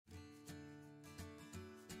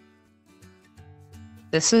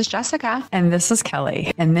This is Jessica. And this is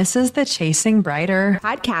Kelly. And this is the Chasing Brighter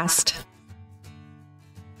podcast.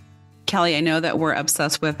 Kelly, I know that we're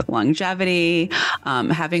obsessed with longevity,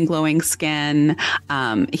 having glowing skin,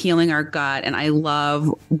 healing our gut, and I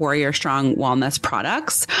love Warrior Strong wellness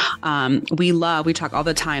products. We talk all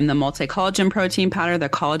the time, the multi-collagen protein powder, the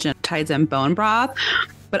collagen peptides and bone broth.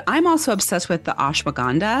 But I'm also obsessed with the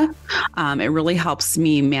ashwagandha. It really helps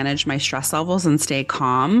me manage my stress levels and stay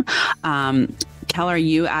calm. Kelly, are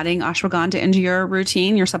you adding ashwagandha into your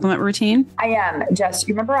routine, your supplement routine? I am. Jess,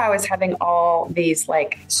 you remember I was having all these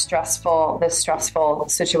stressful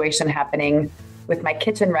situation happening with my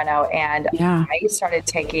kitchen reno, and I started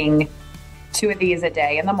taking 2 of these a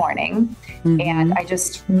day in the morning. And I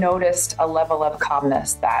just noticed a level of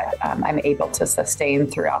calmness that I'm able to sustain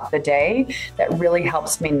throughout the day that really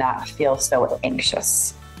helps me not feel so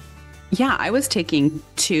anxious. Yeah, I was taking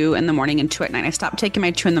 2 in the morning and 2 at night. I stopped taking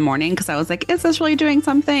my 2 in the morning because I was like, is this really doing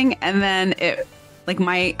something? And then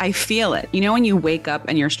I feel it. You know, when you wake up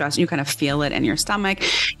and you're stressed, you kind of feel it in your stomach,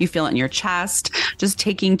 you feel it in your chest. Just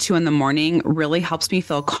taking 2 in the morning really helps me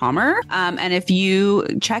feel calmer. And if you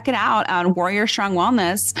check it out on Warrior Strong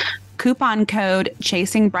Wellness, coupon code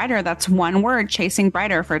Chasing Brighter, that's one word, Chasing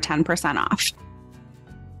Brighter, for 10% off.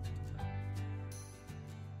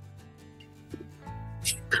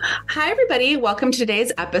 Hi, everybody. Welcome to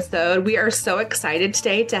today's episode. We are so excited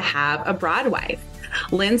today to have a broad wife.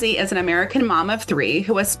 Lindsey is an American mom of 3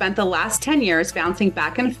 who has spent the last 10 years bouncing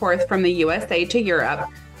back and forth from the USA to Europe,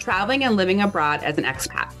 traveling and living abroad as an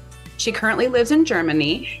expat. She currently lives in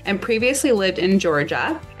Germany and previously lived in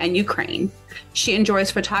Georgia and Ukraine. She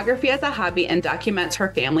enjoys photography as a hobby and documents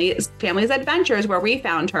her family's adventures, where we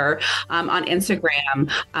found her on Instagram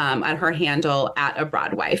at her handle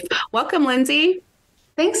 @abroadwife. Welcome, Lindsey.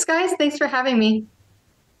 Thanks, guys. Thanks for having me.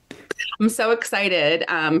 I'm so excited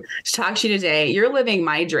to talk to you today. You're living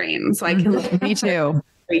my dream, so I can live Me too.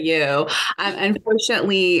 for you.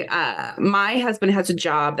 Unfortunately, my husband has a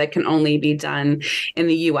job that can only be done in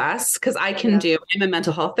the U.S. because I'm a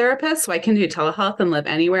mental health therapist, so I can do telehealth and live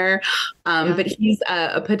anywhere. But he's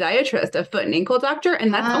a podiatrist, a foot and ankle doctor,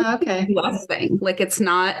 and that's a U.S. thing. It's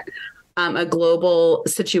not a global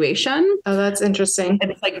situation. Oh, that's interesting.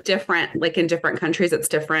 It's different, in different countries, it's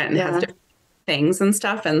different and has different things and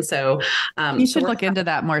stuff. And so you should look into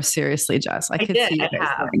that more seriously, Jess. I could see you guys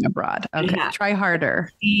living abroad. Okay. Try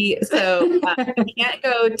harder. So you can't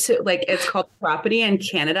go to it's called property in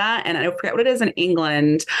Canada, and I forget what it is in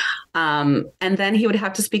England. And then he would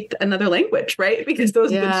have to speak another language, right? Because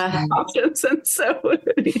those are the 2 options. And so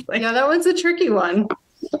that one's a tricky one.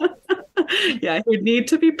 Yeah, he would need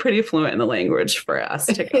to be pretty fluent in the language for us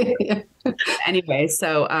to go. Anyway,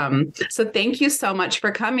 so thank you so much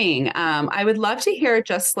for coming. I would love to hear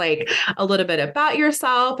just a little bit about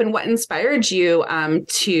yourself and what inspired you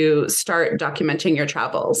to start documenting your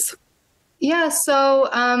travels. Yeah, so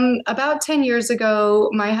about 10 years ago,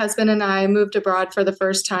 my husband and I moved abroad for the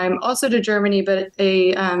first time, also to Germany, but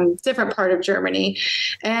a different part of Germany.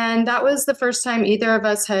 And that was the first time either of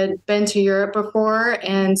us had been to Europe before.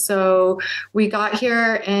 And so we got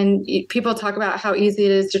here, and people talk about how easy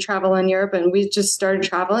it is to travel in Europe. And we just started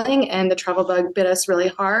traveling, and the travel bug bit us really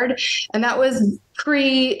hard. And that was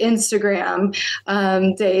pre-Instagram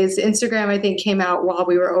days. Instagram, I think, came out while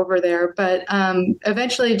we were over there. But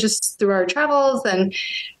eventually, just through our travels and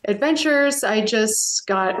adventures, I just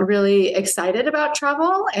got really excited about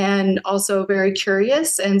travel and also very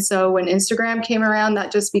curious. And so when Instagram came around,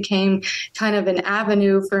 that just became kind of an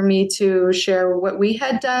avenue for me to share what we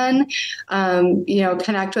had done,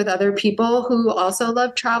 connect with other people who also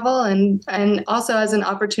love travel, and also as an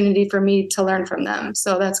opportunity for me to learn from them.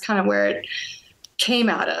 So that's kind of where it came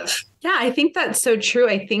out of. Yeah, I think that's so true.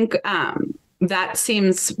 I think that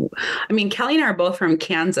seems, Kelly and I are both from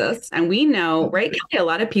Kansas, and we know, right, Kelly, a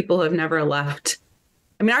lot of people have never left.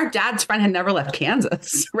 Our dad's friend had never left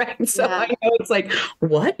Kansas, right? So I know it's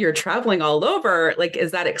what? You're traveling all over.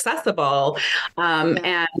 Is that accessible?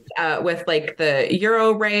 And with the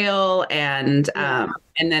Euro rail and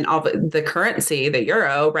then all the currency, the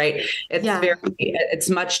euro, right? It's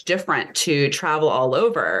much different to travel all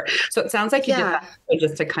over. So it sounds like you did that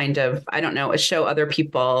just to kind of, show other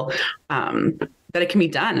people that it can be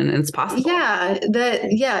done and it's possible.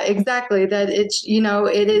 Exactly. That it's,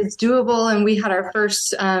 it is doable. And we had our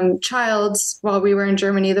first child while we were in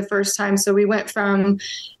Germany the first time. So we went from,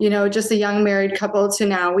 just a young married couple to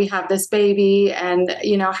now we have this baby, and,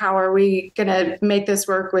 how are we going to make this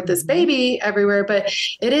work with this baby everywhere? But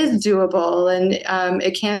it is doable, and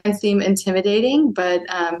it can seem intimidating, but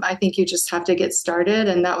I think you just have to get started.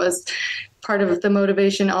 And that was part of the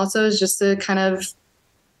motivation also, is just to kind of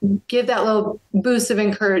give that little boost of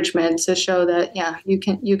encouragement to show that, yeah, you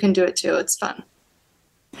can do it too. It's fun.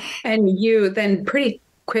 And you then pretty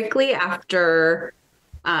quickly after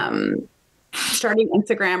starting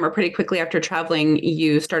Instagram, or pretty quickly after traveling,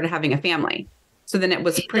 you started having a family. So then it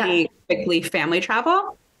was pretty quickly family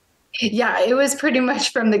travel. Yeah, it was pretty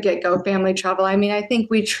much from the get-go family travel. I mean, I think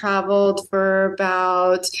we traveled for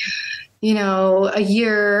about, a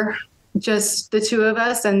year, just the two of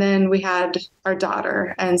us, and then we had our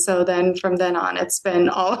daughter. And so then from then on, it's been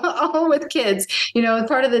all with kids.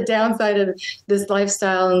 Part of the downside of this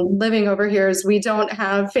lifestyle and living over here is we don't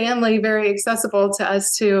have family very accessible to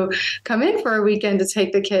us to come in for a weekend to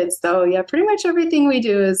take the kids. So yeah, pretty much everything we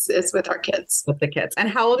do is with our kids. With the kids. And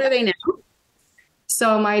how old are they now?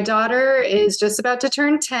 So my daughter is just about to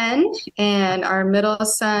turn 10, and our middle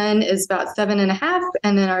son is about 7.5,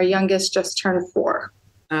 and then our youngest just turned 4.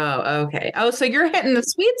 Oh, okay. Oh, so you're hitting the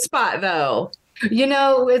sweet spot though.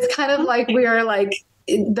 It's kind of like we are like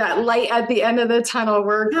that light at the end of the tunnel.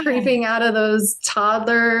 We're creeping out of those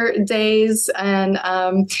toddler days, and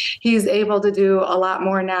he's able to do a lot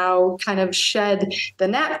more now, kind of shed the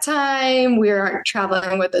nap time. We aren't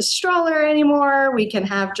traveling with a stroller anymore. We can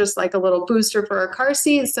have just like a little booster for our car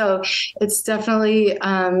seat. So it's definitely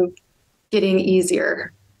getting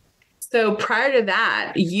easier. So prior to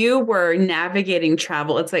that, you were navigating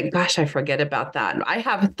travel. It's like, gosh, I forget about that. I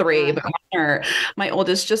have 3, but my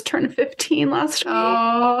oldest just turned 15 last week.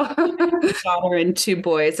 Oh, daughter and 2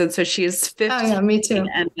 boys. And so she's 15. Oh, yeah, me too.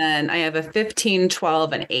 And then I have a 15,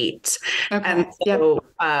 12, and 8. Okay. And so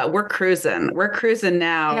we're cruising. We're cruising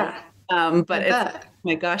now. Yeah. But it's,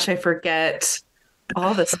 my gosh, I forget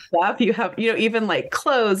all the stuff you have, even like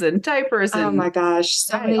clothes and diapers. And, oh my gosh,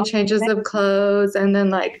 so many changes of clothes. And then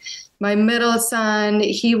like my middle son,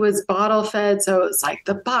 he was bottle fed. So it's like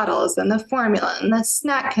the bottles and the formula and the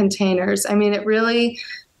snack containers. I mean, it really,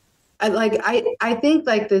 I think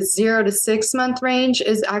like the 0 to 6 month range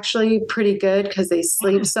is actually pretty good because they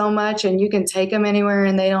sleep so much, and you can take them anywhere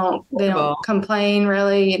and they don't complain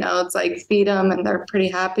really. It's like feed them and they're pretty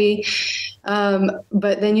happy.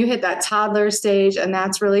 But then you hit that toddler stage, and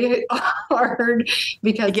that's really hard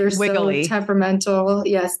because they're wiggly. So temperamental.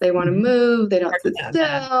 Yes, they want to move. They don't sit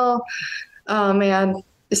still. Oh man.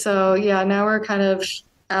 So yeah, now we're kind of.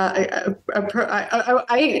 I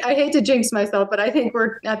hate to jinx myself, but I think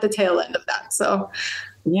we're at the tail end of that. So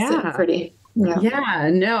yeah, pretty. Yeah,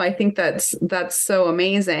 no, I think that's so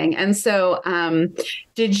amazing. And so,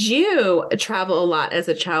 did you travel a lot as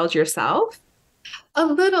a child yourself? A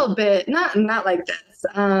little bit, not like this.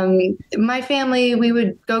 My family, we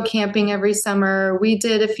would go camping every summer. We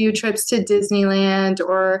did a few trips to Disneyland,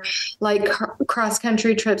 or like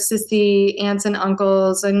cross-country trips to see aunts and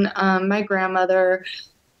uncles and my grandmother.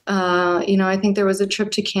 I think there was a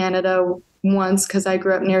trip to Canada once because I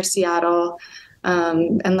grew up near Seattle,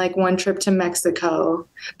 and like one trip to Mexico.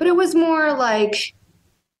 But it was more like,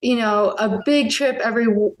 a big trip every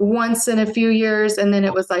once in a few years. And then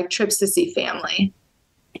it was like trips to see family.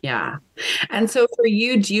 Yeah. And so for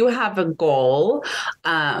you, do you have a goal?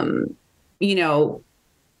 We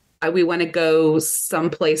want to go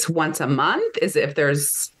someplace once a month. Is it if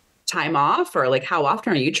there's time off, or like how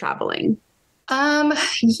often are you traveling?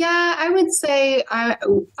 Yeah, I would say I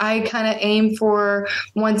kind of aim for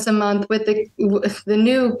once a month with the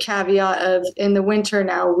new caveat of in the winter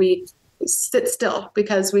now we sit still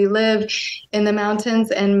because we live in the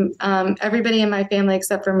mountains, and everybody in my family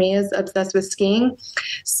except for me is obsessed with skiing.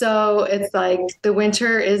 So it's like the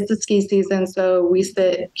winter is the ski season, so we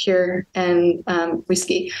sit here and we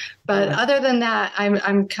ski. But other than that,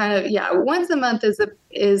 I'm kind of once a month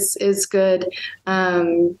is good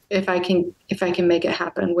if I can make it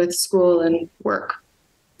happen with school and work.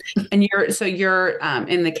 And you're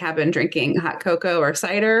in the cabin drinking hot cocoa or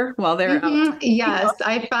cider while they're out. Yes,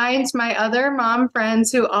 I find my other mom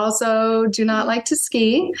friends who also do not like to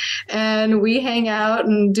ski, and we hang out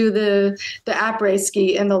and do the après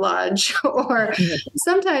ski in the lodge. Or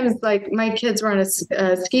sometimes, like my kids were on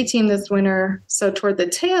a ski team this winter, so toward the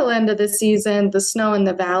tail end of the season, the snow in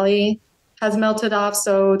the valley has melted off.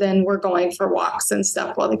 So then we're going for walks and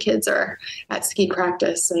stuff while the kids are at ski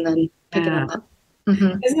practice, and then picking them up.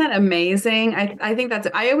 Mm-hmm. Isn't that amazing? I think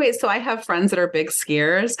I have friends that are big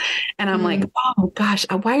skiers, and I'm like, oh gosh,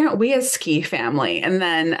 why aren't we a ski family? And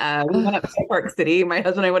then we went up to Park City. My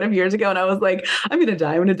husband and I went up years ago, and I was like, I'm going to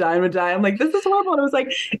die. I'm like, this is horrible. And I was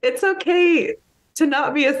like, it's okay to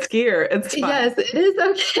not be a skier. It's fine. Yes, it is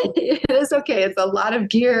okay. It is okay. It's a lot of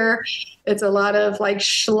gear. It's a lot of like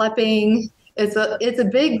schlepping. It's a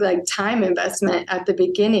big like time investment at the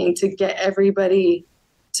beginning to get everybody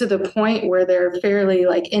to the point where they're fairly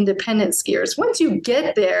like independent skiers. Once you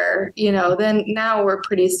get there, then now we're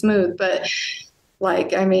pretty smooth. But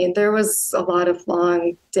like, I mean, there was a lot of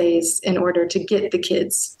long days in order to get the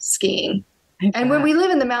kids skiing. And when we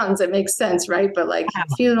live in the mountains, it makes sense, right? But like,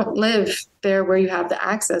 if you don't live there where you have the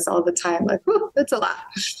access all the time, like, whew, it's a lot.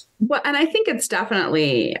 Well, and I think it's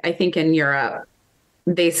definitely, I think in Europe,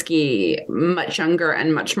 they ski much younger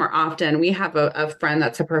and much more often. We have a friend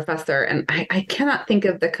that's a professor, and I cannot think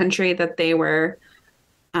of the country that they were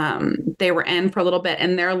in for a little bit,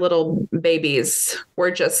 and their little babies were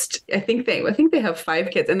just, I think they have 5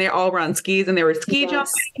 kids, and they all were on skis, and they were ski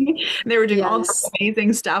jumping, and they were doing all this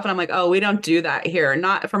amazing stuff. And I'm like, oh, we don't do that here.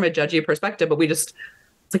 Not from a judgy perspective, but it's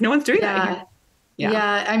like, no one's doing that here.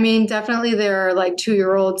 Yeah. I mean, definitely there are like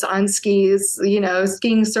 2-year-olds on skis,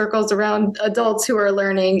 skiing circles around adults who are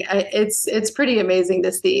learning. It's pretty amazing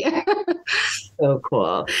to see. So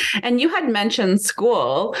cool. And you had mentioned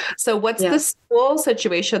school. So what's the school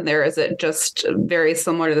situation there? Is it just very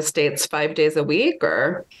similar to the States, 5 days a week,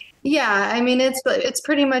 or? Yeah, I mean, it's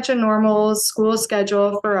pretty much a normal school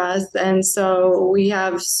schedule for us. And so we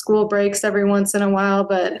have school breaks every once in a while,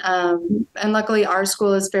 but and luckily our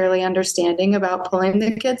school is fairly understanding about pulling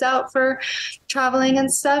the kids out for traveling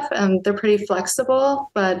and stuff. They're pretty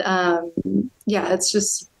flexible, but yeah, it's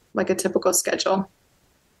just like a typical schedule.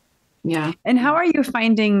 Yeah. And how are you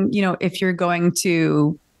finding, if you're going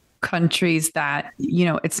to countries that,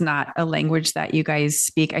 it's not a language that you guys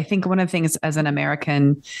speak? I think one of the things as an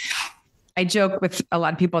American, I joke with a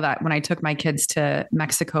lot of people that when I took my kids to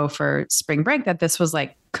Mexico for spring break, that this was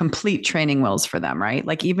like complete training wheels for them, right?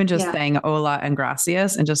 Like even just saying hola and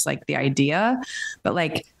gracias and just like the idea, but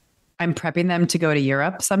like I'm prepping them to go to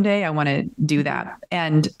Europe someday. I want to do that.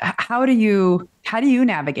 And how do you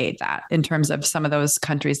navigate that in terms of some of those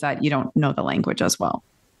countries that you don't know the language as well?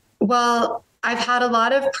 Well, I've had a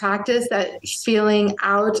lot of practice at feeling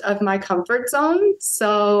out of my comfort zone.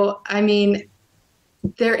 So, I mean,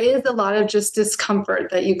 there is a lot of just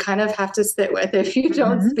discomfort that you kind of have to sit with if you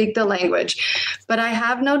don't speak the language. But I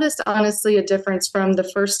have noticed, honestly, a difference from the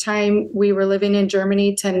first time we were living in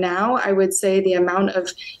Germany to now. I would say the amount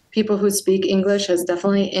of people who speak English has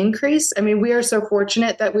definitely increased. I mean, we are so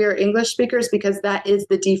fortunate that we are English speakers because that is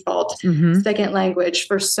the default second language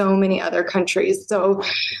for so many other countries. So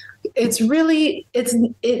it's really,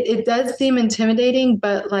 it does seem intimidating,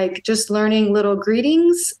 but like just learning little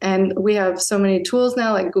greetings, and we have so many tools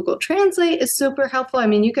now, like Google Translate is super helpful. I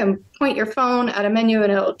mean, you can point your phone at a menu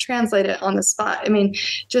and it'll translate it on the spot. I mean,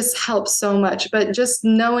 just helps so much, but just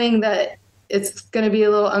knowing that it's going to be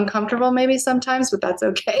a little uncomfortable maybe sometimes, but that's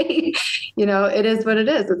okay. It is what it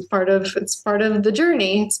is. It's part of the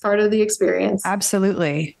journey. It's part of the experience.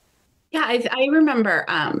 Absolutely. Yeah. I remember,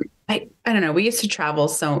 I don't know. We used to travel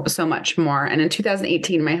so much more. And in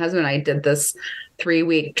 2018, my husband and I did this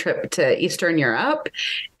 3-week trip to Eastern Europe.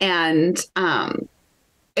 And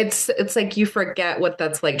it's like you forget what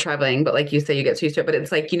that's like traveling, but like you say, you get used to it. But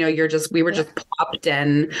it's like, we were just plopped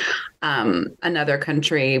in another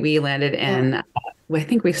country. We landed in, I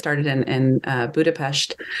think we started in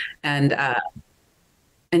Budapest, and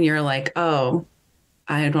you're like, oh,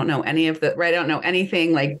 I don't know any of the, right? I don't know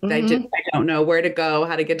anything. Like I don't know where to go,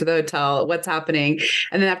 how to get to the hotel, what's happening.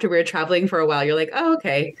 And then after we were traveling for a while, you're like, oh,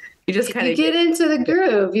 okay. You just kind of get into the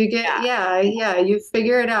groove. You get, you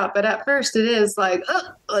figure it out. But at first it is like,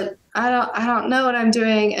 I don't know what I'm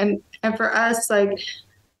doing. And for us, like,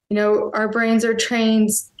 our brains are trained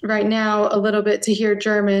right now a little bit to hear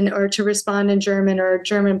German or to respond in German or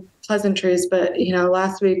German pleasantries. But,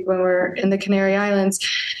 last week when we're in the Canary Islands,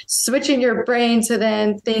 switching your brain to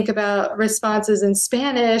then think about responses in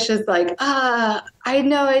Spanish is like, I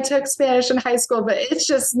know I took Spanish in high school, but it's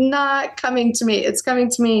just not coming to me. It's coming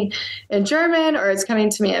to me in German or it's coming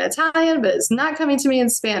to me in Italian, but it's not coming to me in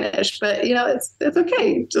Spanish. But, it's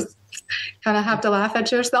okay. Just kind of have to laugh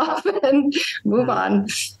at yourself and move on.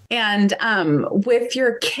 And with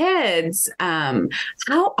your kids,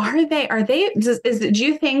 how are they? Do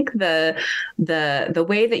you think the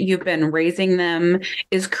way that you've been raising them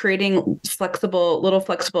is creating little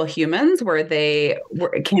flexible humans where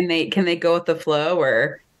can they go with the flow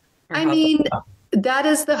or I mean, that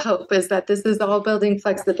is the hope, is that this is all building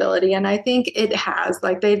flexibility. And I think it has.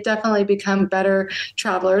 Like, they've definitely become better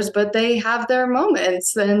travelers, but they have their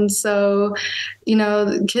moments. And so,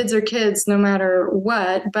 kids are kids no matter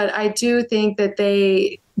what. But I do think that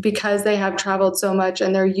they because they have traveled so much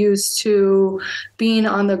and they're used to being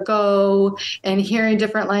on the go and hearing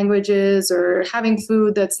different languages or having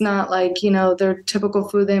food that's not like, you know, their typical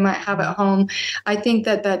food they might have at home. I think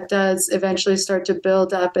that that does eventually start to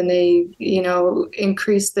build up, and they, you know,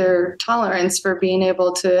 increase their tolerance for being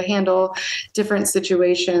able to handle different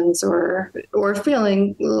situations or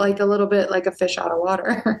feeling like a little bit like a fish out of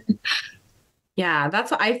water. Yeah, that's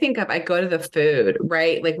what I think of. I go to the food,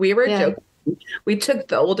 right? Like we were joking. We took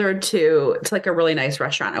the older to like a really nice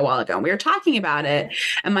restaurant a while ago, and we were talking about it.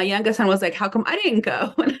 And my youngest son was like, "How come I didn't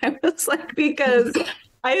go?" And I was like, "Because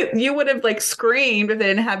you would have like screamed if they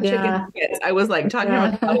didn't have chicken nuggets." I was like talking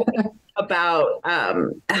about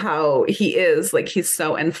how he is like, he's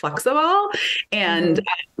so inflexible, and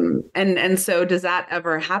so does that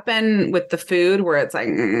ever happen with the food where it's like?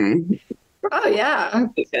 Oh yeah.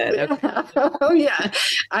 Okay. Oh yeah.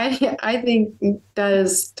 I think that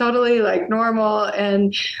is totally like normal.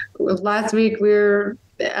 And last week we were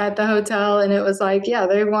at the hotel and it was like, yeah,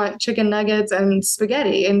 they want chicken nuggets and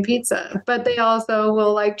spaghetti and pizza, but they also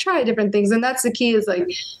will like try different things. And that's the key, is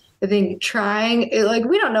like, I think trying it, like,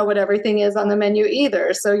 we don't know what everything is on the menu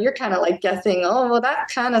either. So you're kind of like guessing, oh, well, that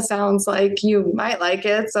kind of sounds like you might like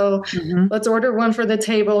it. So let's order one for the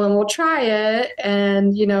table and we'll try it.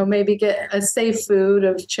 And, you know, maybe get a safe food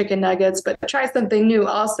of chicken nuggets, but try something new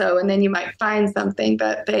also. And then you might find something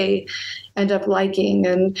that they end up liking.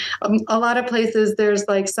 And a lot of places there's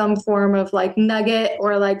like some form of like nugget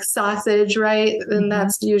or like sausage, right? And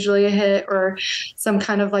that's usually a hit, or some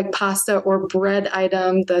kind of like pasta or bread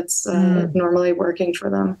item that's normally working for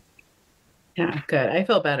them. Yeah, good. I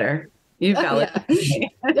feel better. You've validated me.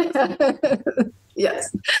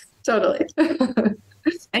 Yes, totally.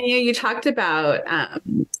 And you talked about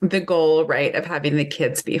the goal, right, of having the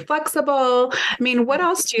kids be flexible. I mean, what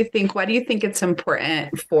else do you think? Why do you think it's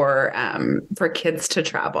important for kids to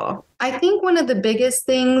travel? I think one of the biggest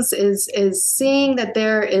things is seeing that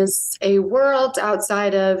there is a world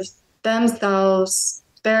outside of themselves,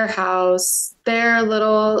 their house, their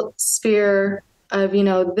little sphere of, you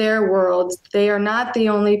know, their world. They are not the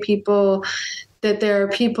only people, that there are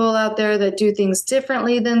people out there that do things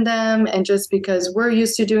differently than them. And just because we're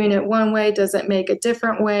used to doing it one way doesn't make a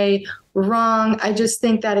different way wrong. I just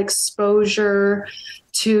think that exposure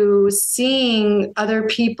to seeing other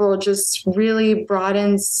people just really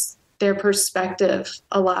broadens their perspective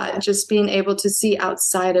a lot. Just being able to see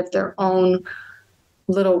outside of their own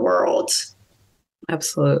little world.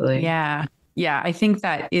 Absolutely. Yeah. Yeah. I think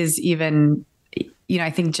that is even, you know, I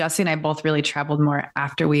think Jesse and I both really traveled more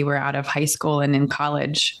after we were out of high school and in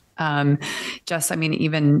college. Just, I mean,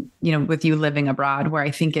 even, you know, with you living abroad, where I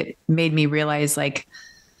think it made me realize, like,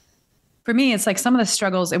 for me, it's like some of the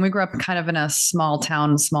struggles, and we grew up kind of in a small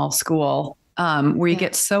town, small school, where you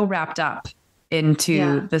get so wrapped up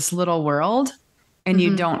into this little world, and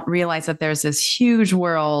you don't realize that there's this huge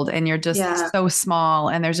world, and you're just so small,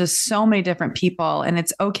 and there's just so many different people, and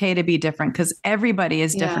it's okay to be different because everybody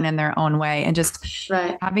is different in their own way. And just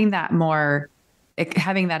having that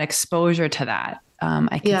exposure to that,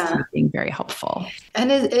 I can see being very helpful.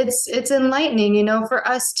 And it's enlightening, you know, for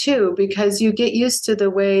us too, because you get used to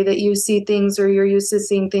the way that you see things, or you're used to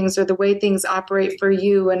seeing things, or the way things operate for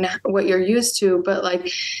you and what you're used to. But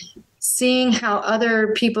like, seeing how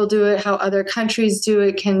other people do it, how other countries do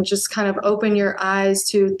it, can just kind of open your eyes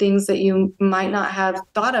to things that you might not have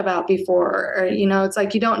thought about before. Or, you know, it's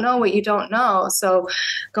like, you don't know what you don't know. So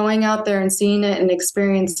going out there and seeing it and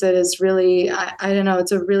experience it is really, I don't know,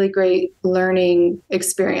 it's a really great learning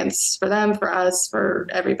experience for them, for us, for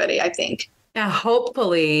everybody, I think. Yeah,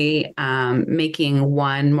 hopefully making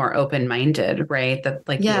one more open-minded, right? That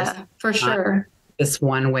like, for sure. This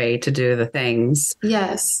one way to do the things.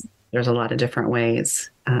 Yes. There's a lot of different ways.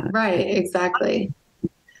 Right, exactly.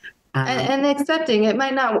 And accepting that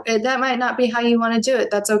might not be how you want to do it.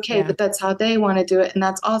 That's okay, but that's how they want to do it, and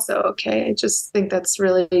that's also okay. I just think that's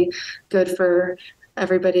really good for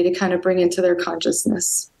everybody to kind of bring into their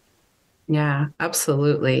consciousness. Yeah,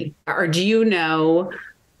 absolutely. Or do you know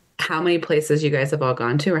how many places you guys have all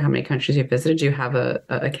gone to, or how many countries you've visited? Do you have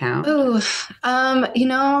a count? Oh, you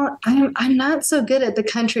know, I'm not so good at the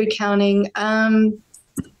country counting.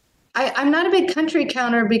 I'm not a big country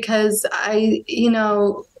counter because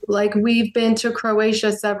like, we've been to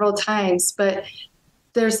Croatia several times, but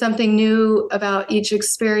there's something new about each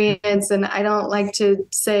experience. And I don't like to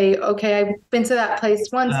say, okay, I've been to that place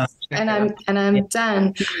once and I'm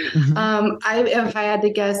done. If I had to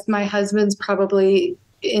guess, my husband's probably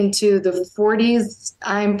into the 40s.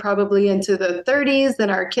 I'm probably into the 30s,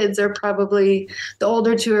 and our kids are probably, the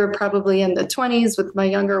older two are probably in the 20s, with my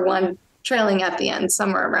younger one trailing at the end,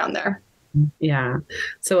 somewhere around there. Yeah.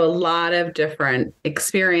 So a lot of different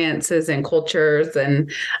experiences and cultures,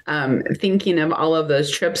 and thinking of all of those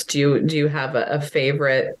trips, do you have a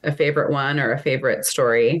favorite one or a favorite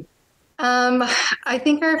story? I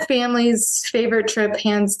think our family's favorite trip,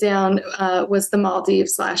 hands down, was the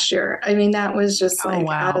Maldives last year. I mean, that was just like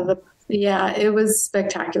out of the, yeah, it was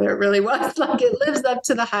spectacular. It really was. Like, it lives up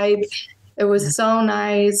to the hype. It was so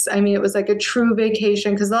nice. I mean, it was like a true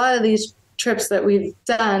vacation, because a lot of these trips that we've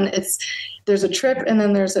done, there's a trip and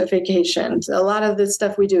then there's a vacation. So a lot of the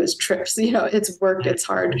stuff we do is trips. It's work, it's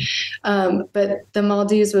hard. But the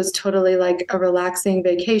Maldives was totally like a relaxing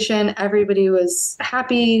vacation. Everybody was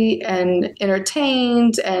happy and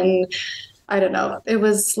entertained, and I don't know. It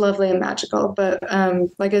was lovely and magical. But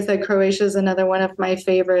like I said, Croatia is another one of my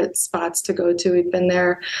favorite spots to go to. We've been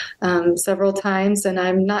there several times, and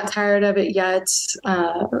I'm not tired of it yet.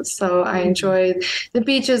 So I enjoy the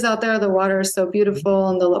beaches out there. The water is so beautiful,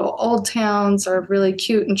 and the little old towns are really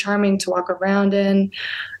cute and charming to walk around in.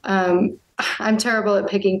 I'm terrible at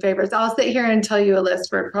picking favorites. I'll sit here and tell you a list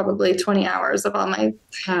for probably 20 hours of all my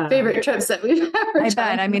favorite trips that we've ever done. I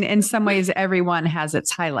bet. I mean, in some ways, everyone has its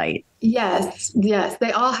highlight. Yes.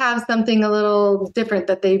 They all have something a little different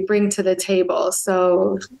that they bring to the table.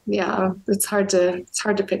 So yeah, it's hard to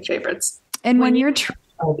pick favorites. And when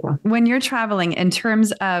you're traveling, in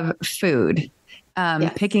terms of food,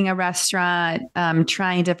 yes, picking a restaurant,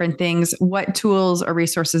 trying different things, what tools or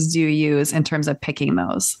resources do you use in terms of picking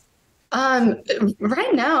those?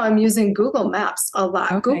 Right now I'm using Google Maps a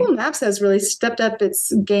lot. Okay. Google Maps has really stepped up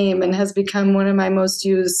its game and has become one of my most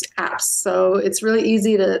used apps. So it's really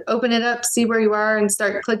easy to open it up, see where you are, and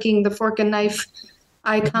start clicking the fork and knife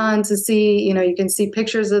icon to see, you can see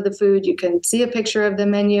pictures of the food. You can see a picture of the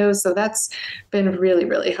menu. So that's been really,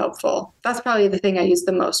 really helpful. That's probably the thing I use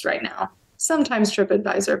the most right now. Sometimes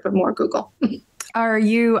TripAdvisor, but more Google.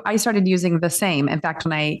 I started using the same. In fact,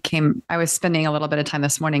 when I was spending a little bit of time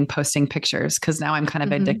this morning posting pictures, because now I'm kind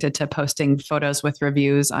of addicted to posting photos with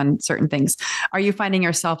reviews on certain things. Are you finding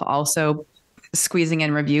yourself also squeezing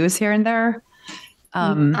in reviews here and there?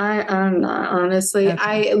 I'm not, honestly.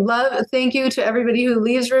 Okay. Thank you to everybody who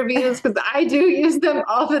leaves reviews, because I do use them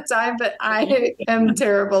all the time, but I am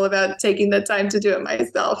terrible about taking the time to do it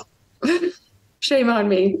myself. Shame on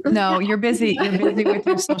me. No, you're busy. You're busy with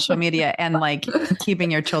your social media and like keeping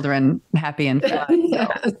your children happy and fun.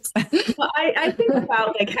 Yes. Well, I think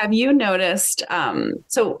about, like, have you noticed?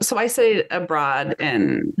 So I studied abroad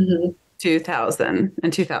in 2000,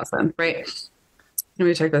 right? Let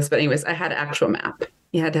me check this. But anyways, I had an actual map.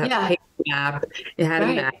 You had to have a paper map. You had a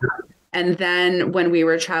map. And then when we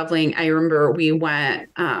were traveling, I remember we went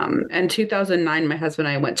in 2009. My husband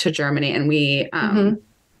and I went to Germany, and we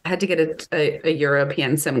had to get a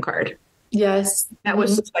European SIM card. Yes. That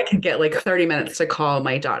was just so I could get like 30 minutes to call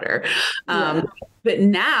my daughter. But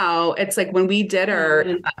now it's like, when we did our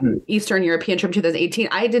Eastern European trip in 2018,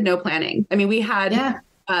 I did no planning. I mean, we had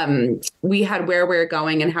where we're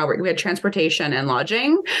going and how we had transportation and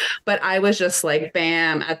lodging, but I was just like,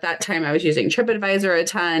 bam. At that time, I was using TripAdvisor a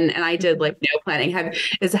ton, and I did like no planning.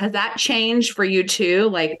 Has that changed for you too?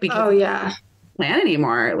 Like, because plan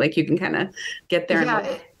anymore, like you can kind of get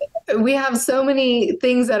there. We have so many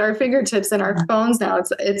things at our fingertips and our phones now.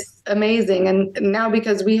 It's amazing. And now,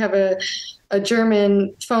 because we have a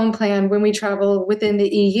German phone plan, when we travel within the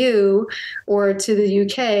EU or to the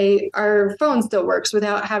UK, our phone still works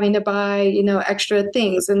without having to buy, extra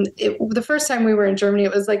things. And the first time we were in Germany,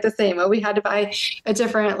 it was like the same. We had to buy a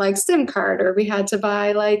different like SIM card, or we had to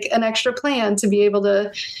buy like an extra plan to be able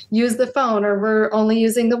to use the phone, or we're only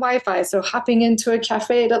using the Wi-Fi. So hopping into a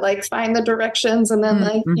cafe to like find the directions, and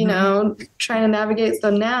then trying to navigate. So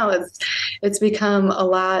now it's become a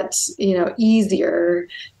lot, easier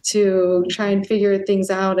to try and figure things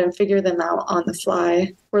out and figure them out on the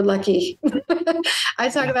fly. We're lucky. I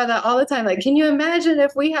talk about that all the time. Like, can you imagine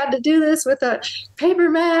if we had to do this with a paper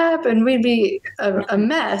map, and we'd be a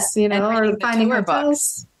mess, or finding our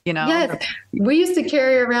books, Yes. We used to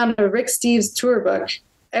carry around a Rick Steves tour book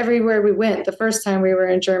everywhere we went the first time we were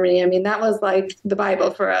in Germany. I mean, that was like the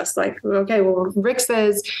Bible for us. Like, okay, well, Rick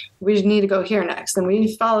says we need to go here next, and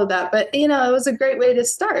we followed that. But, it was a great way to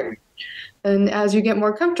start. And as you get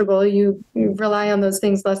more comfortable, you rely on those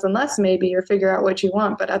things less and less, maybe, or figure out what you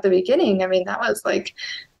want. But at the beginning, I mean, that was like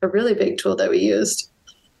a really big tool that we used.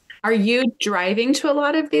 Are you driving to a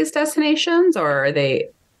lot of these destinations, or are they?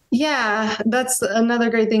 Yeah, that's another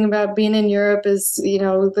great thing about being in Europe is,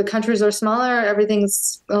 the countries are smaller.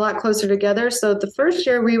 Everything's a lot closer together. So the first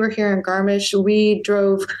year we were here in Garmisch, we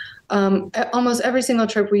drove almost every single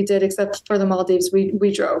trip we did, except for the Maldives,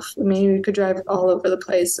 we drove. I mean, we could drive all over the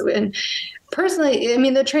place. And personally, I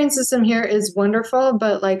mean, the train system here is wonderful,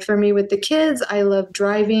 but like for me with the kids, I love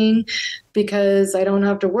driving because I don't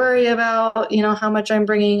have to worry about, how much I'm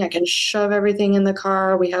bringing. I can shove everything in the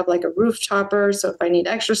car. We have like a roof topper. So if I need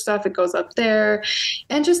extra stuff, it goes up there.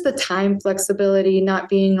 And just the time flexibility, not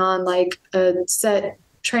being on like a set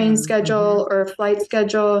train schedule or flight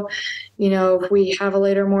schedule. If we have a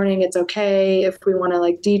later morning, it's okay. If we want to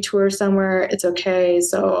like detour somewhere, it's okay.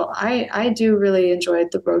 So I do really enjoy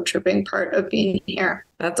the road tripping part of being here.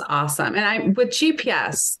 That's awesome. And I'm with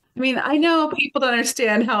GPS. I mean, I know people don't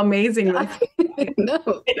understand how amazing this is.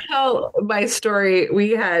 No. I tell my story.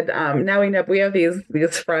 We had, now we know we have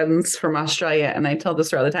these friends from Australia, and I tell this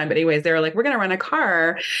story all the time. But anyways, they were like, we're going to rent a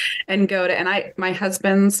car and go to, and my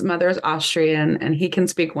husband's mother is Austrian and he can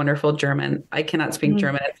speak wonderful German. I cannot speak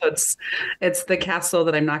German. So it's the castle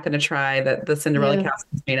that I'm not going to try, that the Cinderella castle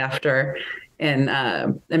is made after in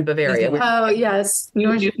Bavaria. Oh, yes.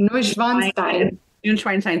 Neuschwanstein.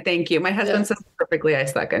 Neuschwanstein, thank you. My husband says perfectly. I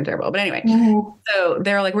suck. I'm terrible. But anyway, so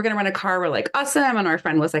they're like, we're going to rent a car. We're like, awesome. And our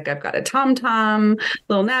friend was like, I've got a TomTom,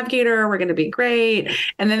 little navigator. We're going to be great.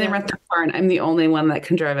 And then they rent the car, and I'm the only one that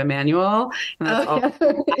can drive a manual. And that's all.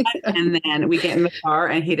 And then we get in the car,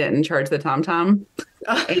 and he didn't charge the TomTom.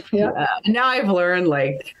 Now I've learned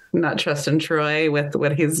like not trusting Troy with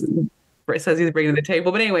what says he's bringing to the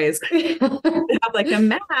table. But anyways, have like a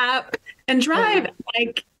map and drive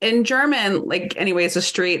like in German, like anyways, the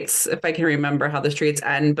streets, if I can remember how the streets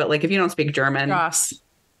end, but like if you don't speak German, Strauss.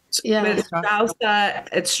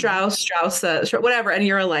 It's Strauss, whatever. And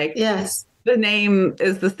you're like, yes, the name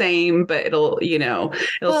is the same, but it'll say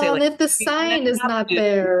like, if the sign is not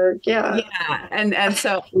there. Yeah. And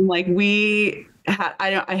so like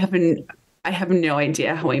I have no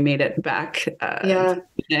idea how we made it back to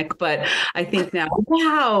Munich, but I think now,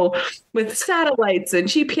 wow, with satellites and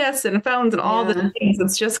GPS and phones and all the things,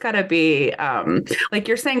 it's just got to be, like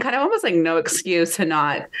you're saying, kind of almost like no excuse to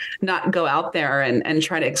not go out there and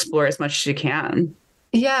try to explore as much as you can.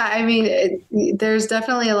 Yeah, I mean, there's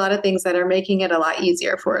definitely a lot of things that are making it a lot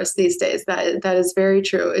easier for us these days. That is very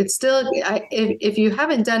true. It's still, if you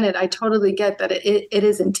haven't done it, I totally get that it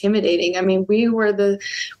is intimidating. I mean, we were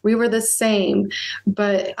the same,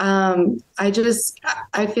 but I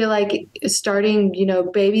feel like starting,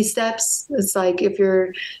 baby steps. It's like if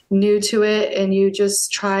you're new to it and you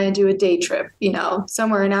just try and do a day trip,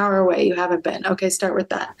 somewhere an hour away you haven't been. Okay, start with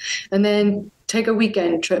that, and then take a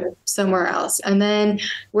weekend trip somewhere else, and then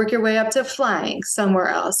work your way up to flying somewhere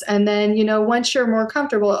else. And then, once you're more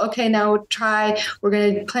comfortable, okay, now we're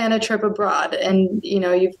going to plan a trip abroad, and,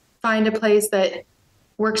 you find a place that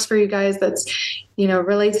works for you guys, that's,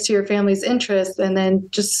 relates to your family's interests. And then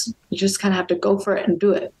you just kind of have to go for it and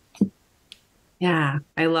do it. Yeah,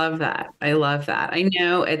 I love that. I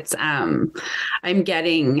know it's, I'm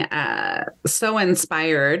getting so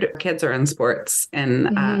inspired. Kids are in sports,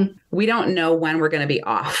 and we don't know when we're going to be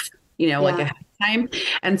off, like ahead of time.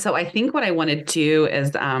 And so I think what I want to do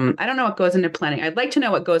is, I don't know what goes into planning. I'd like to know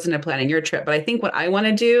what goes into planning your trip, but I think what I want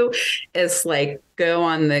to do is like go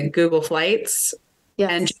on the Google Flights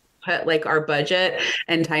and just put like our budget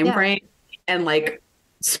and time frame and like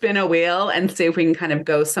spin a wheel and see if we can kind of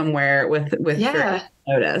go somewhere with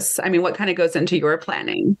notice. I mean, what kind of goes into your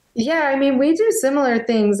planning? Yeah, I mean, we do similar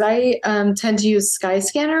things. I tend to use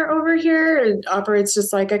Skyscanner over here. It operates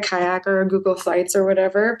just like a kayak or a Google Flights or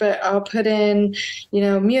whatever, but I'll put in,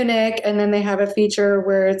 Munich, and then they have a feature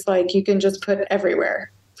where it's like you can just put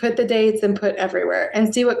everywhere, put the dates and put everywhere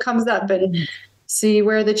and see what comes up and see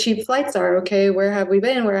where the cheap flights are. Okay, where have we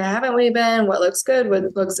been? Where haven't we been? What looks good?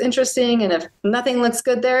 What looks interesting? And if nothing looks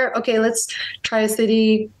good there, okay, let's try a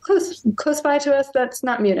city close by to us that's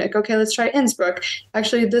not Munich. Okay, let's try Innsbruck.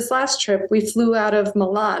 Actually, this last trip, we flew out of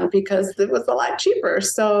Milan because it was a lot cheaper.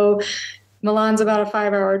 So Milan's about a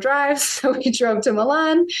 5-hour drive. So we drove to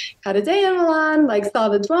Milan, had a day in Milan, like saw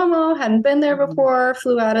the Duomo, hadn't been there before,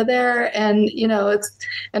 flew out of there. And, it's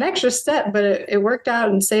an extra step, but it worked out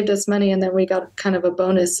and saved us money. And then we got kind of a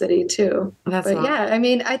bonus city too. I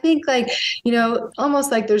mean, I think like,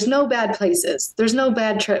 almost like there's no bad places. There's no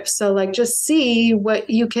bad trips. So like just see what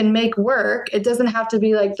you can make work. It doesn't have to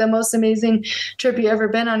be like the most amazing trip you ever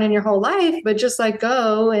been on in your whole life, but just like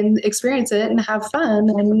go and experience it and have fun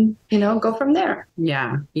and, go from there.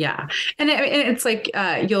 Yeah. And it's like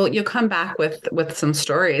you'll come back with some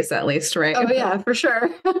stories at least, right? Oh yeah, for sure.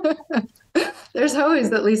 There's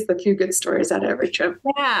always at least a few good stories out of every trip.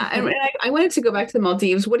 Yeah. And I wanted to go back to the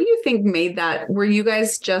Maldives. What do you think made that? Were you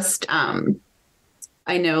guys just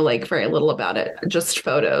I know like very little about it, just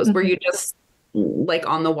photos. Were you just like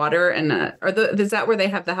on the water, and is that where they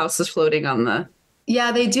have the houses floating on the?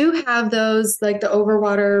 Yeah, they do have those, like the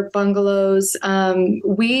overwater bungalows.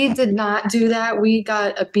 We did not do that. We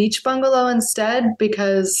got a beach bungalow instead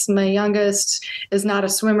because my youngest is not a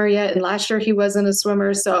swimmer yet. And last year he wasn't a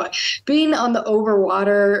swimmer. So being on the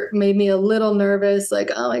overwater made me a little nervous.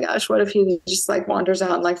 Like, oh my gosh, what if he just like wanders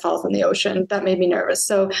out and like falls in the ocean? That made me nervous.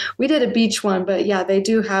 So we did a beach one, but yeah, they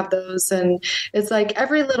do have those. And it's like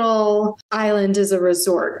every little island is a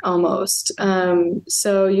resort almost.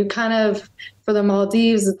 So you kind of, for the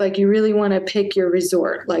Maldives, it's like you really want to pick your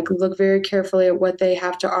resort, like look very carefully at what they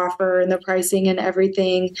have to offer and the pricing and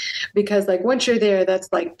everything, because like once you're there, that's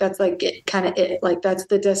like it, kind of it, like that's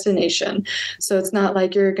the destination. So it's not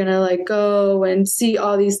like you're gonna like go and see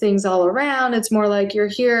all these things all around. It's more like you're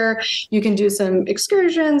here, you can do some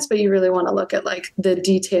excursions, but you really want to look at like the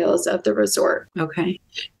details of the resort. Okay.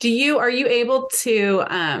 Are you able to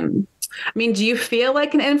do you feel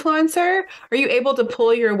like an influencer? Are you able to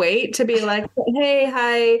pull your weight to be like, hey,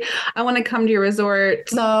 hi, I want to come to your resort?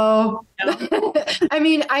 No. I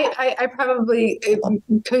mean, I probably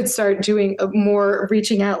could start doing more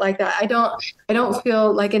reaching out like that. I don't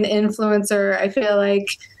feel like an influencer. I feel like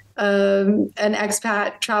an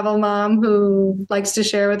expat travel mom who likes to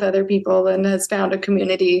share with other people and has found a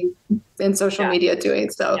community in social media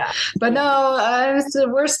doing so. Yeah. But no,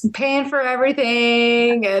 we're paying for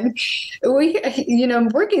everything. And we,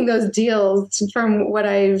 working those deals from what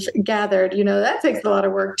I've gathered, that takes a lot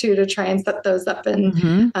of work too, to try and set those up.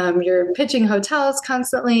 And you're pitching hotels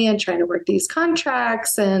constantly and trying to work these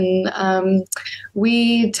contracts. And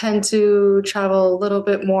we tend to travel a little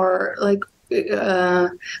bit more like,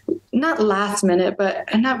 not last minute, but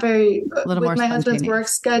not very with my husband's work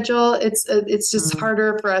schedule. It's just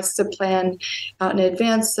harder for us to plan out in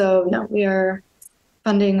advance. So no, we are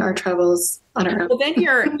funding our travels on our own. Well, then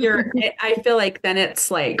you're I feel like then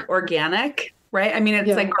it's like organic, right? I mean, it's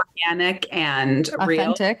like organic and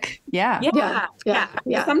authentic. Real. Yeah.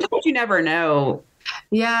 Sometimes you never know.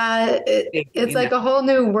 Yeah, it's like a whole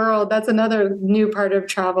new world. That's another new part of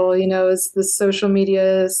travel, is the social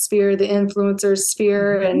media sphere, the influencer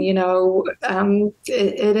sphere. And,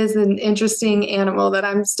 it is an interesting animal that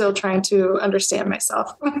I'm still trying to understand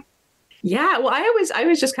myself. Yeah. Well, I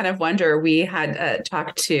always just kind of wonder, we had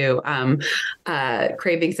talked to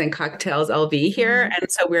Cravings and Cocktails LV here.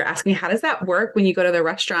 And so we were asking, how does that work when you go to the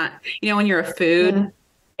restaurant, when you're a food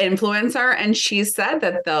influencer? And she said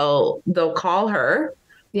that they'll call her,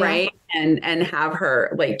 right, and have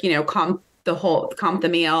her like comp the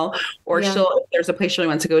meal, or if there's a place she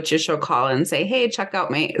wants to go to, she'll call and say, hey, check out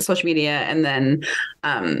my social media, and then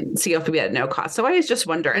see if we at no cost. So I was just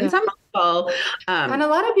wonder, and some people and a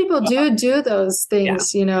lot of people do those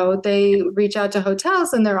things. They reach out to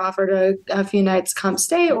hotels and they're offered a few nights comp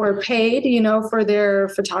stay or paid for their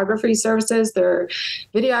photography services, their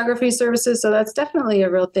videography services. So that's definitely a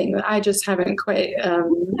real thing that I just haven't quite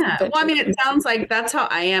well, I mean, it sounds like that's how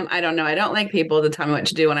I am. I don't know, I don't like people to tell me what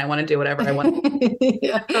to do, and I want to do whatever I want. So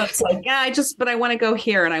it's like, but I want to go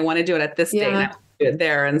here and I want to do it at this date. And I want to do it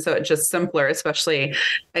there. And so it's just simpler, especially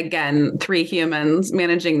again, 3 humans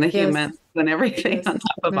managing the humans and everything on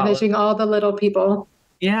top of managing all the little people.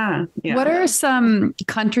 Yeah. What are some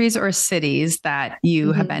countries or cities that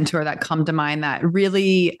you have been to or that come to mind that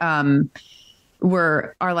really are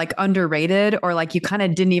like underrated, or like you kind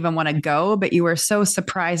of didn't even want to go, but you were so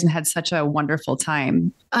surprised and had such a wonderful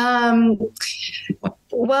time?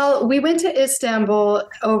 Well, we went to Istanbul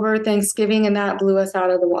over Thanksgiving, and that blew us out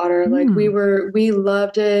of the water. Like we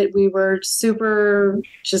loved it. We were super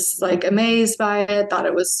just like amazed by it, thought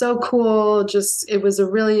it was so cool. It was a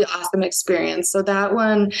really awesome experience. So that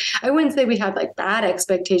one, I wouldn't say we had like bad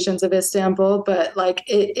expectations of Istanbul, but like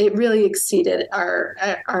it really exceeded our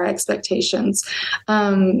expectations.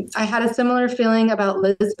 I had a similar feeling about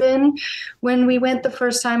Lisbon when we went the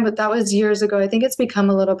first time, but that was years ago. I think it's become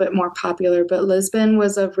a little bit more popular, but Lisbon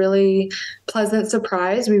was a really pleasant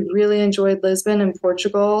surprise. We really enjoyed Lisbon and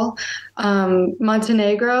Portugal.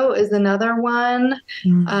 Montenegro is another one.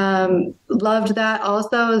 Loved that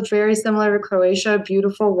also. It's very similar to Croatia.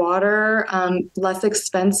 Beautiful water, less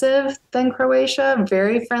expensive than Croatia.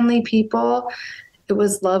 Very friendly people. It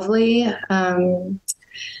was lovely. And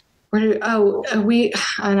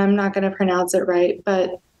I'm not going to pronounce it right,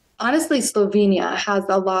 but honestly, Slovenia has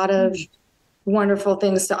a lot of wonderful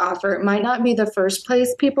things to offer. It might not be the first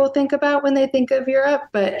place people think about when they think of Europe,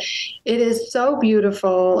 but it is so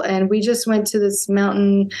beautiful. And we just went to this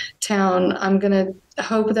mountain town. I'm going to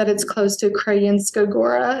hope that it's close to Krajinska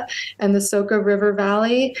Gora and the Soka River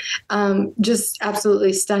Valley. Just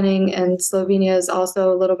absolutely stunning. And Slovenia is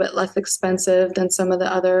also a little bit less expensive than some of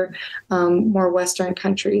the other more Western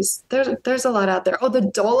countries. There's a lot out there. Oh, the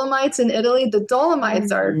Dolomites in Italy. The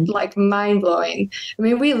Dolomites are like mind blowing. I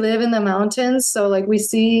mean, we live in the mountains, so like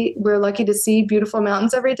we're lucky to see beautiful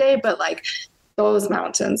mountains every day, but like those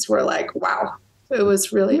mountains were like, wow, it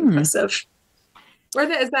was really impressive.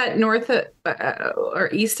 Is that north or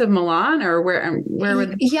east of Milan, or where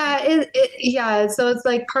would? Yeah. So it's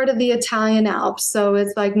like part of the Italian Alps. So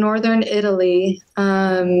it's like northern Italy.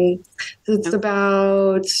 It's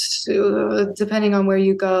about, depending on where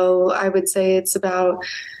you go, I would say it's about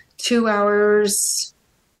 2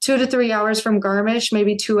 to 3 hours from Garmisch,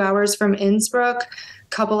 maybe 2 hours from Innsbruck,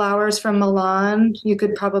 couple hours from Milan. You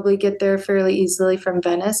could probably get there fairly easily from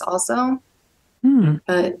Venice also.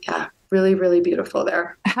 But yeah. Really, really beautiful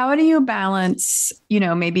there. How do you balance,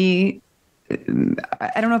 maybe,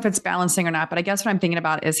 I don't know if it's balancing or not, but I guess what I'm thinking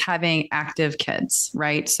about is having active kids,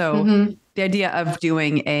 right? So the idea of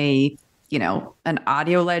doing an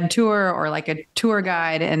audio led tour or like a tour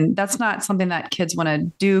guide, and that's not something that kids want to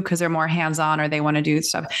do because they're more hands-on or they want to do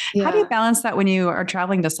stuff. Yeah. How do you balance that when you are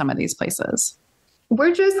traveling to some of these places?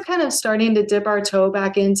 We're just kind of starting to dip our toe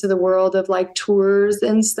back into the world of like tours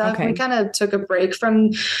and stuff. Okay. We kind of took a break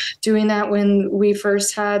from doing that when we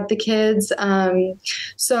first had the kids.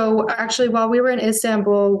 So actually, while we were in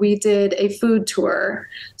Istanbul, we did a food tour.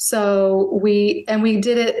 So we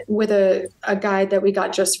did it with a guide that we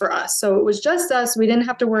got just for us. So it was just us. We didn't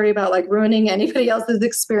have to worry about like ruining anybody else's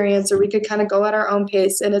experience, or we could kind of go at our own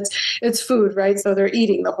pace. And it's food, right? So they're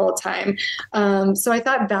eating the whole time. So I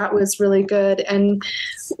thought that was really good. And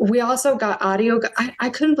we also got audio.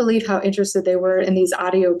 I couldn't believe how interested they were in these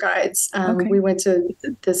audio guides. We went to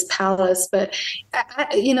this palace, but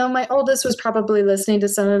my oldest was probably listening to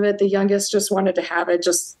some of it. The youngest just wanted to have it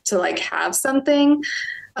just to like have something.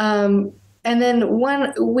 And then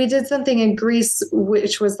we did something in Greece,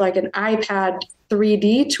 which was like an iPad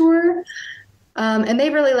 3D tour. And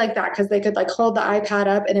they really liked that because they could like hold the iPad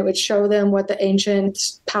up and it would show them what the ancient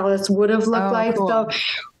palace would have looked like. Cool. So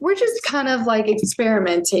we're just kind of like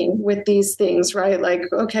experimenting with these things, right? Like,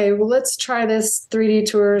 okay, well, let's try this 3D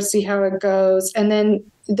tour, see how it goes. And then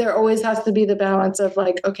there always has to be the balance of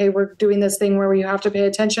like, okay, we're doing this thing where you have to pay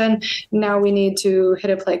attention. Now we need to hit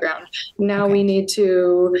a playground. Now we need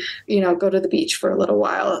to, go to the beach for a little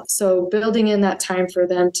while. So building in that time for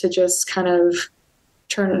them to just kind of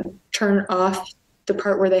turn off the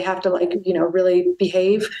part where they have to like, really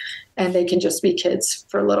behave, and they can just be kids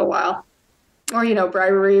for a little while. Or,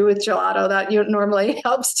 bribery with gelato, that normally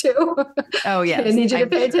helps too. Oh, yes. I need you to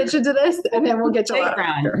pay attention to this, and then we'll get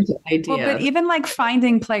gelato. Well, but even like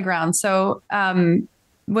finding playgrounds. So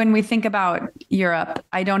when we think about Europe,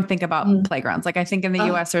 I don't think about playgrounds. Like I think in the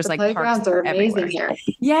US, there's like playgrounds are amazing everywhere.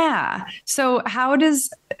 Here. Yeah. So how do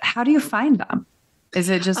you find them? Is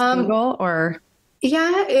it just Google or?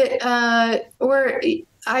 Yeah,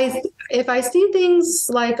 if I see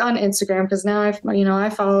things like on Instagram, because now I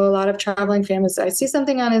follow a lot of traveling families. I see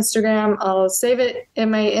something on Instagram, I'll save it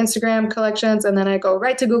in my Instagram collections, and then I go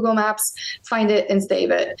right to Google Maps, find it, and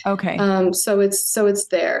save it. Okay. So it's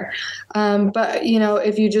there. But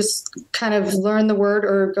if you just kind of learn the word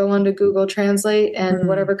or go onto Google Translate and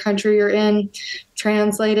whatever country you're in,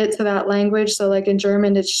 translate it to that language. So like in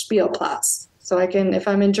German, it's Spielplatz. So I can, if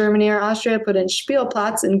I'm in Germany or Austria, put in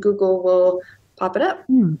Spielplatz and Google will pop it up.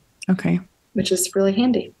 Okay. Which is really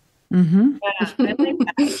handy. Mm-hmm. Yeah, I like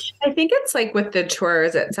that. I think it's like with the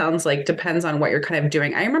tours, it sounds like depends on what you're kind of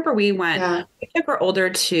doing. I remember we took our older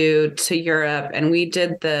to Europe, and we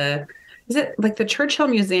did is it like the Churchill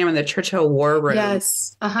Museum and the Churchill War Room?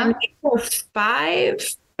 Yes. And they were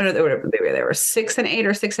 5. They were 6 and 8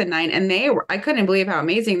 or 6 and 9, and I couldn't believe how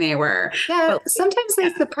amazing they were. Yeah, but sometimes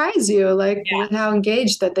they surprise you, like with how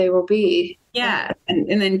engaged that they will be. Yeah,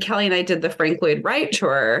 and then Kelly and I did the Frank Lloyd Wright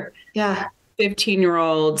tour. Yeah,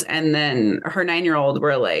 15-year-olds, and then her 9-year-old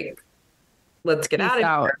were like, "Let's get out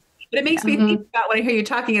of here." But it makes me think about when I hear you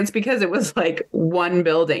talking. It's because it was like one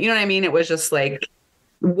building. You know what I mean? It was just like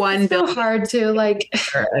one building. It's so hard to like.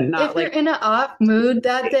 If you're in an off mood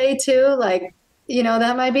that day too, like.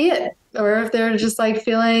 That might be it. Or if they're just like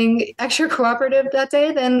feeling extra cooperative that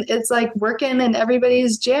day, then it's like working and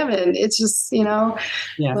everybody's jamming. It's just,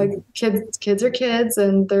 like kids are kids,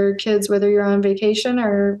 and they're kids whether you're on vacation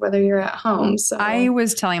or whether you're at home. So I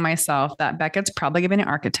was telling myself that Beckett's probably going to be an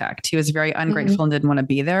architect. He was very ungrateful and didn't want to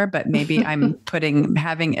be there, but maybe I'm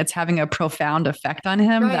having a profound effect on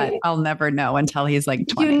him that I'll never know until he's like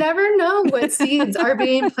 20. You never know what seeds are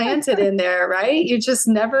being planted in there, right? You just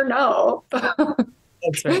never know.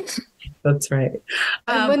 That's right. That's right.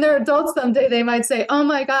 And when they're adults someday, they might say, oh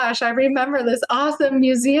my gosh, I remember this awesome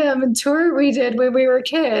museum and tour we did when we were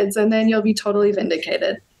kids. And then you'll be totally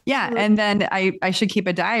vindicated. Yeah. And then I should keep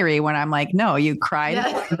a diary when I'm like, no, you cried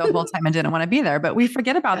the whole time and didn't want to be there. But we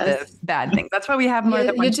forget about the bad things. That's why we have more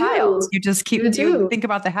than one child. You just you think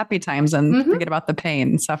about the happy times and forget about the pain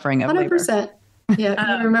and suffering of 100%. Labor.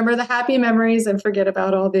 Yeah. You remember the happy memories and forget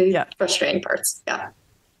about all the frustrating parts. Yeah.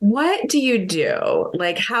 What do you do?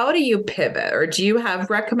 Like, how do you pivot? Or do you have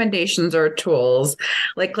recommendations or tools?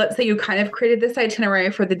 Like, let's say you kind of created this itinerary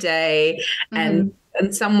for the day and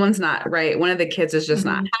someone's not right. One of the kids is just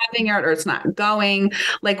not having it or it's not going.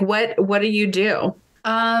 Like, what do you do?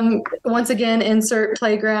 Once again, insert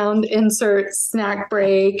playground, insert snack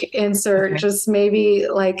break, insert just maybe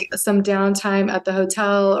like some downtime at the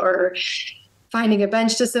hotel or finding a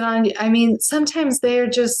bench to sit on. I mean, sometimes they're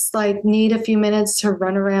just like need a few minutes to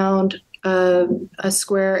run around a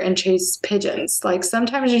square and chase pigeons. Like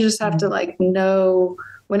sometimes you just have to like know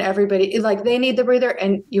when everybody, like they need the breather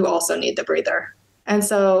and you also need the breather. And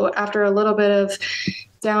so after a little bit of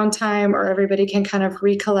downtime or everybody can kind of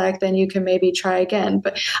recollect, then you can maybe try again.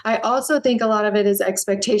 But I also think a lot of it is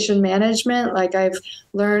expectation management. Like I've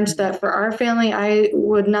learned that for our family, I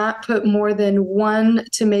would not put more than 1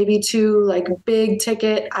 to maybe 2 like big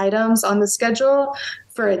ticket items on the schedule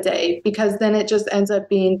for a day, because then it just ends up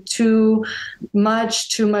being too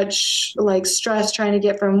much like stress trying to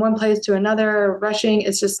get from one place to another, rushing.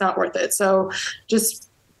 It's just not worth it. So just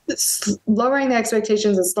lowering the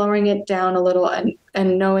expectations and slowing it down a little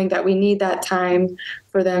and knowing that we need that time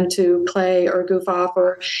for them to play or goof off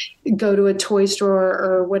or go to a toy store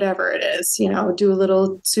or whatever it is, do a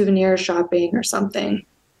little souvenir shopping or something.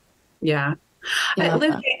 Yeah.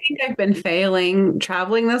 Lindsey, I think I've been failing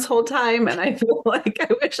traveling this whole time, and I feel like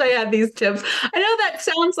I wish I had these tips. I know that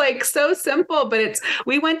sounds like so simple, but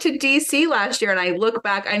we went to DC last year, and I look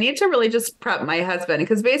back, I need to really just prep my husband,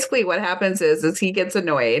 because basically what happens is he gets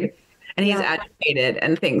annoyed and he's agitated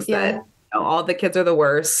and thinks that all the kids are the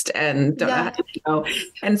worst and don't know how to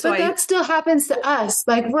And so that still happens to us.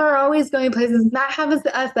 Like we're always going places. That happens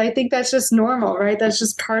to us. I think that's just normal, right? That's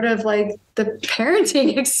just part of like the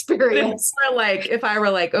parenting experience. If I were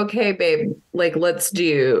like, okay, babe, like let's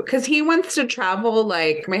do, because he wants to travel.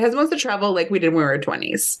 Like my husband wants to travel like we did when we were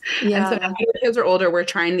 20s. Yeah. And so now the kids are older. We're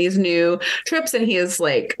trying these new trips, and he is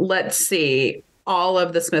like, let's see all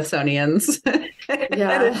of the Smithsonian's. And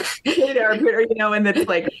it's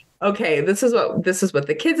like, okay, this is what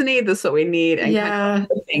the kids need. This is what we need. And kind of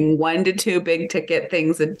putting 1 to 2 big ticket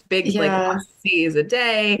things, like fees a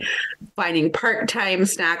day, finding part-time,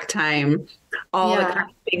 snack time, all the kind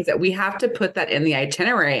of things that we have to put that in the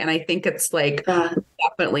itinerary. And I think it's like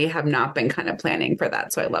definitely have not been kind of planning for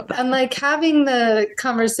that. So I love that. And like having the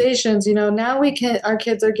conversations, now our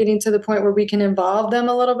kids are getting to the point where we can involve them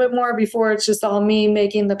a little bit more. Before it's just all me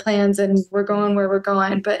making the plans and we're going where we're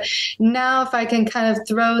going. But now if I can kind of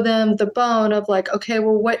throw them the bone of like, okay,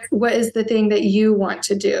 well, what is the thing that you want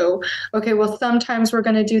to do? Okay, well, sometimes we're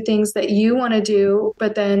going to do things that you want to do,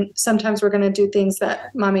 but then sometimes we're going to do things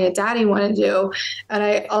that mommy and daddy want to do. And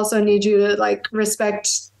I also need you to like respect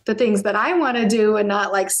the things that I want to do and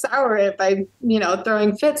not like sour it by,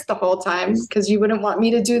 throwing fits the whole time, because you wouldn't want me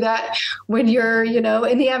to do that when you're,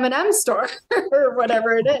 in the M&M store or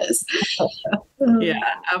whatever it is. Yeah,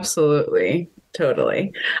 absolutely.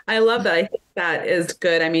 Totally. I love that. I think that is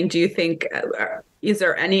good. I mean, do you think, is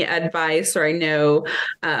there any advice, or I know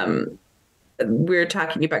we're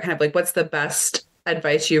talking about kind of like, what's the best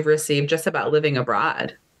advice you've received just about living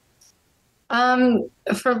abroad?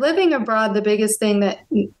 For living abroad, the biggest thing that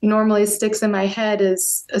normally sticks in my head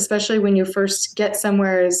is, especially when you first get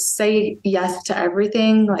somewhere, is say yes to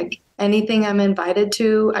everything. Like anything I'm invited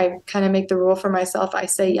to, I kind of make the rule for myself. I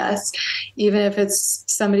say yes, even if it's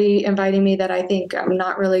somebody inviting me that I think I'm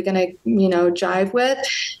not really going to, jive with.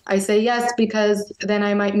 I say yes, because then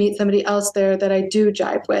I might meet somebody else there that I do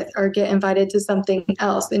jive with, or get invited to something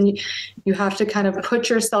else. And you have to kind of put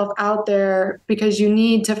yourself out there, because you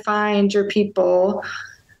need to find your people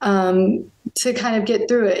to kind of get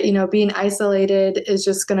through it. Being isolated is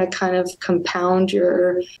just going to kind of compound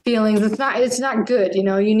your feelings. It's not good.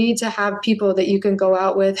 You need to have people that you can go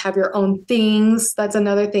out with, have your own things. That's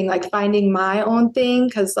another thing, like finding my own thing.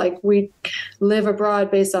 Cause like we live abroad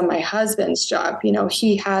based on my husband's job.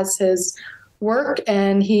 He has his work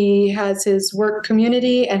and he has his work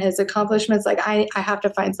community and his accomplishments. Like I have to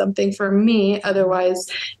find something for me. Otherwise,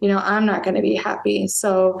 I'm not going to be happy.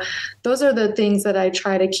 So those are the things that I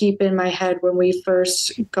try to keep in my head when we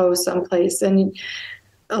first go someplace. And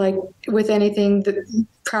like with anything that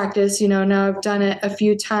practice, now I've done it a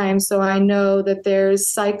few times. So I know that there's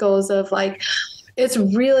cycles of like, it's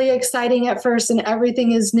really exciting at first and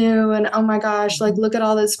everything is new and oh my gosh, like look at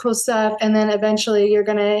all this cool stuff. And then eventually you're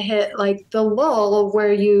going to hit like the lull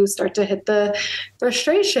where you start to hit the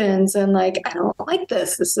frustrations and like, I don't like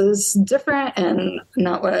this. This is different and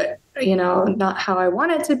not what, not how I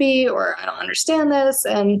want it to be, or I don't understand this.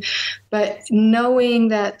 But knowing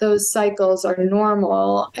that those cycles are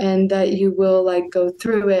normal and that you will like go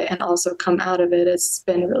through it and also come out of it, it's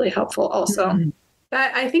been really helpful also. Mm-hmm.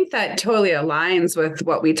 I think that totally aligns with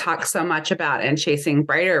what we talk so much about in Chasing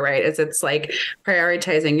Brighter, right? Is it's like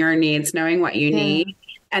prioritizing your needs, knowing what you need.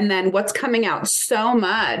 And then what's coming out so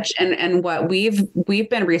much and what we've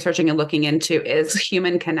been researching and looking into is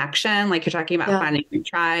human connection. Like you're talking about finding your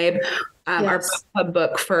tribe. Our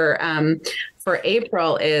book for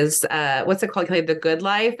April is what's it called? The Good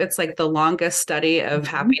Life. It's like the longest study of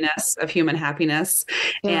happiness, of human happiness.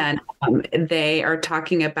 Yeah. And they are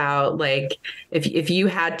talking about like if you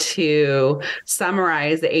had to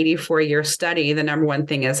summarize the 84-year study, the number one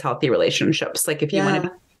thing is healthy relationships. Like if you want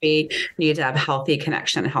to you need to have healthy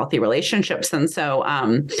connection, healthy relationships. And so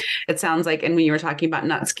it sounds like, and when you were talking about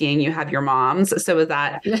nut skiing, you have your moms. So is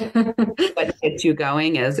that what gets you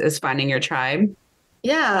going is finding your tribe?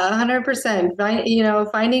 Yeah,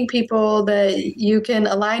 100%. Finding people that you can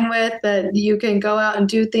align with, that you can go out and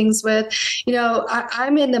do things with.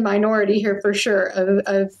 I'm in the minority here for sure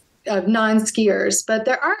of non-skiers, but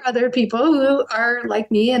there are other people who are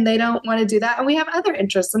like me and they don't want to do that. And we have other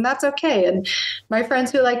interests and that's okay. And my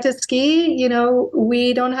friends who like to ski,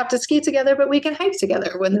 we don't have to ski together, but we can hike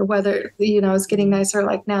together when the weather, is getting nicer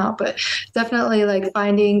like now. But definitely like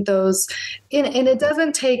finding those and it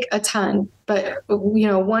doesn't take a ton, but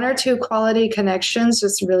one or two quality connections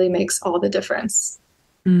just really makes all the difference.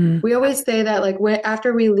 Mm. We always say that like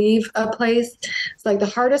after we leave a place, it's like the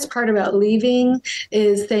hardest part about leaving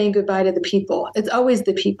is saying goodbye to the people. It's always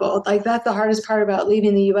the people. Like that's the hardest part about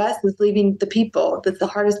leaving the US is leaving the people. That's the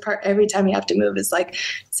hardest part every time you have to move is like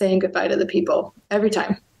saying goodbye to the people every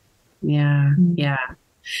time. Yeah. Yeah.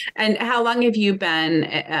 And how long have you been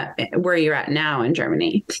where you're at now in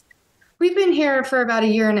Germany? We've been here for about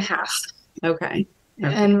 1.5 years. Okay.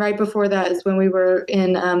 And right before that is when we were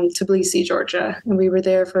in Tbilisi, Georgia, and we were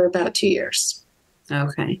there for about 2 years.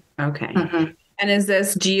 Okay.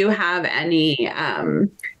 And do you have any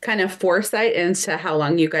kind of foresight into how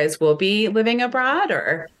long you guys will be living abroad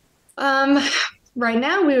or? Right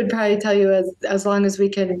now, we would probably tell you as long as we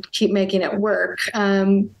can keep making it work.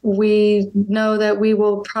 We know that we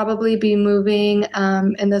will probably be moving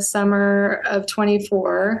in the summer of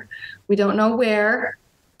 24. We don't know where.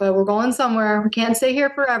 But we're going somewhere. We can't stay here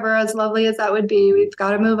forever, as lovely as that would be. We've got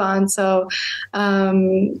to move on. So,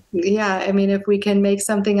 if we can make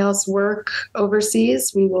something else work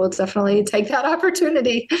overseas, we will definitely take that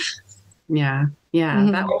opportunity. Yeah.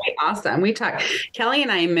 Mm-hmm. That would be awesome. Kelly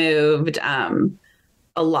and I moved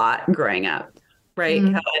a lot growing up. Right.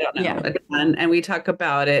 Mm-hmm. I don't know. Yeah. And we talk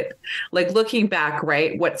about it, like looking back,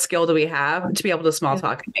 right? What skill do we have to be able to small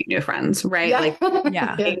talk and make new friends? Right.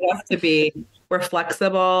 Yeah. We're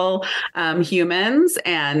flexible humans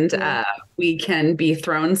and we can be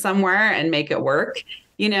thrown somewhere and make it work,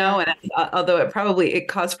 and although it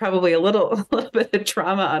caused probably a little bit of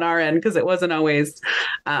trauma on our end because it wasn't always,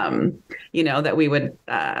 that we would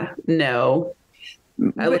know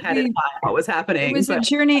ahead of time what was happening. It was a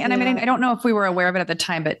journey. And I don't know if we were aware of it at the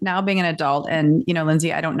time, but now being an adult and,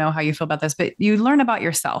 Lindsey, I don't know how you feel about this, but you learn about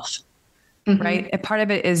yourself, right? A part of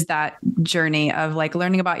it is that journey of like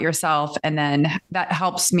learning about yourself. And then that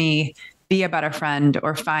helps me be a better friend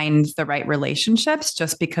or find the right relationships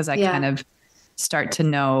just because I kind of start to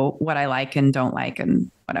know what I like and don't like and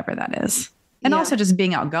whatever that is. And also just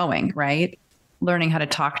being outgoing, right? Learning how to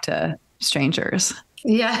talk to strangers.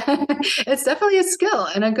 Yeah, it's definitely a skill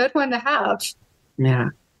and a good one to have. Yeah.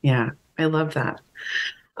 I love that.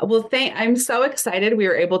 Well, I'm so excited we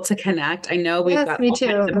were able to connect. I know we've got all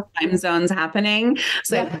kinds of time zones happening.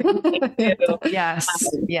 So yes.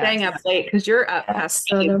 Staying up late because you're up past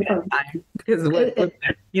time. Because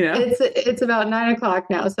it's about 9:00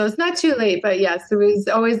 now, so it's not too late. But yes, it was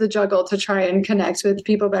always the juggle to try and connect with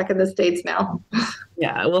people back in the States now.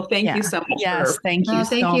 Yeah. Well, thank you so much. Yes. Thank you.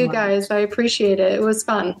 Thank you guys. I appreciate it. It was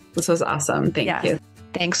fun. This was awesome. Thank you.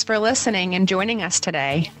 Thanks for listening and joining us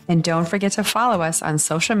today. And don't forget to follow us on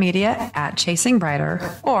social media at Chasing Brighter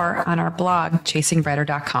or on our blog,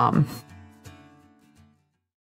 chasingbrighter.com.